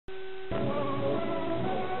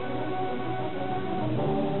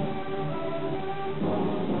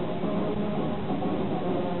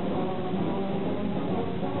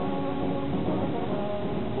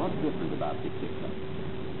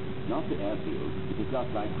Not the airfield, which is just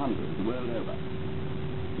like hundreds the world over.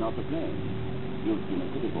 Not the plane. You've seen a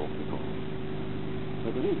Kittyhawk before.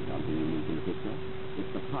 But there is something unique in the picture.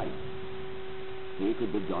 It's the pilot. He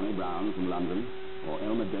could be Johnny Brown from London, or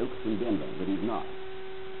Elmer Dokes from Denver, but he's not.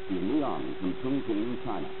 He's Leon from Chongqing,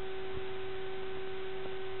 China.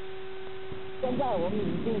 现在我们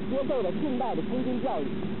已经接受了近代的空军教育，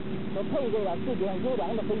和配备了世界上优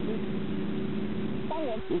良的飞机。当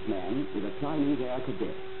然 This man is a Chinese air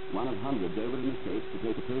cadet, one of hundreds over in the States to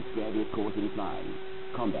take a postgraduate course in flying,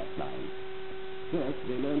 combat flying. First,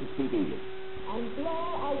 they learn to speak English. And there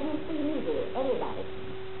as you see me do, everybody.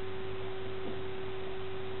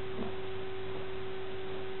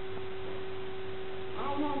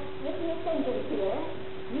 I have written a sentence here,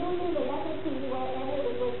 using the letter T wherever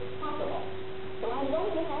it was possible. So I'm going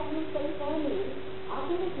to have you say for me,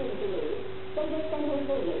 after listening to me, say this sentence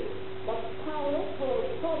with me. The pilot will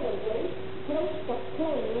presently place the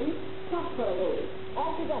plane properly.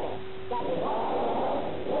 All together. That is all.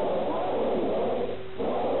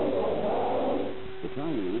 The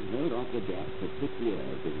Chinese held off the Japs for 6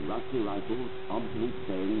 years with rusty rifles, obsolete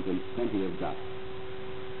planes, and plenty of dust.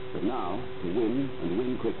 But now, to win, and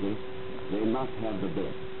win quickly, they must have the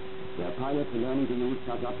best. Their pilots are learning to use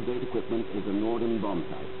such up-to-date equipment as the Norden bomb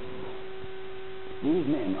sight. These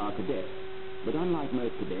men are cadets, but unlike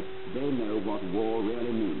most cadets, they know what war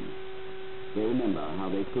really means. They remember how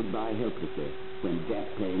they stood by helplessly when Jap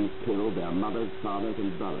planes killed their mothers, fathers,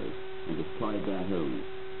 and brothers and destroyed their homes.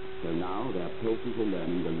 So now they're patiently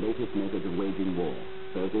learning the latest methods of waging war,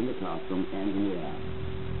 both in the classroom and in the air.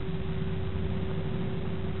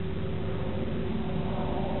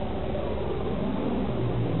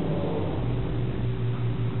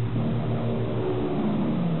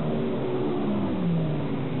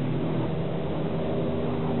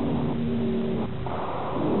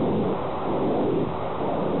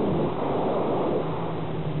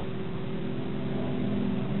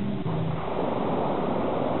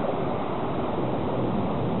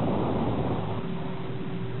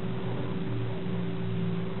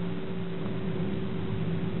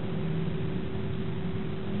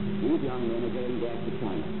 These young men are going back to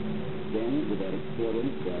China. Then, with their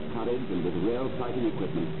experience, their courage, and with real fighting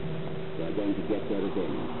equipment, they're going to get their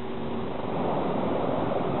revenge.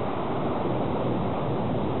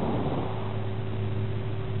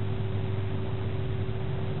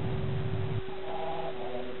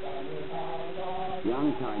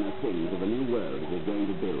 Young China sings of a new world it is going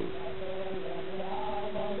to build.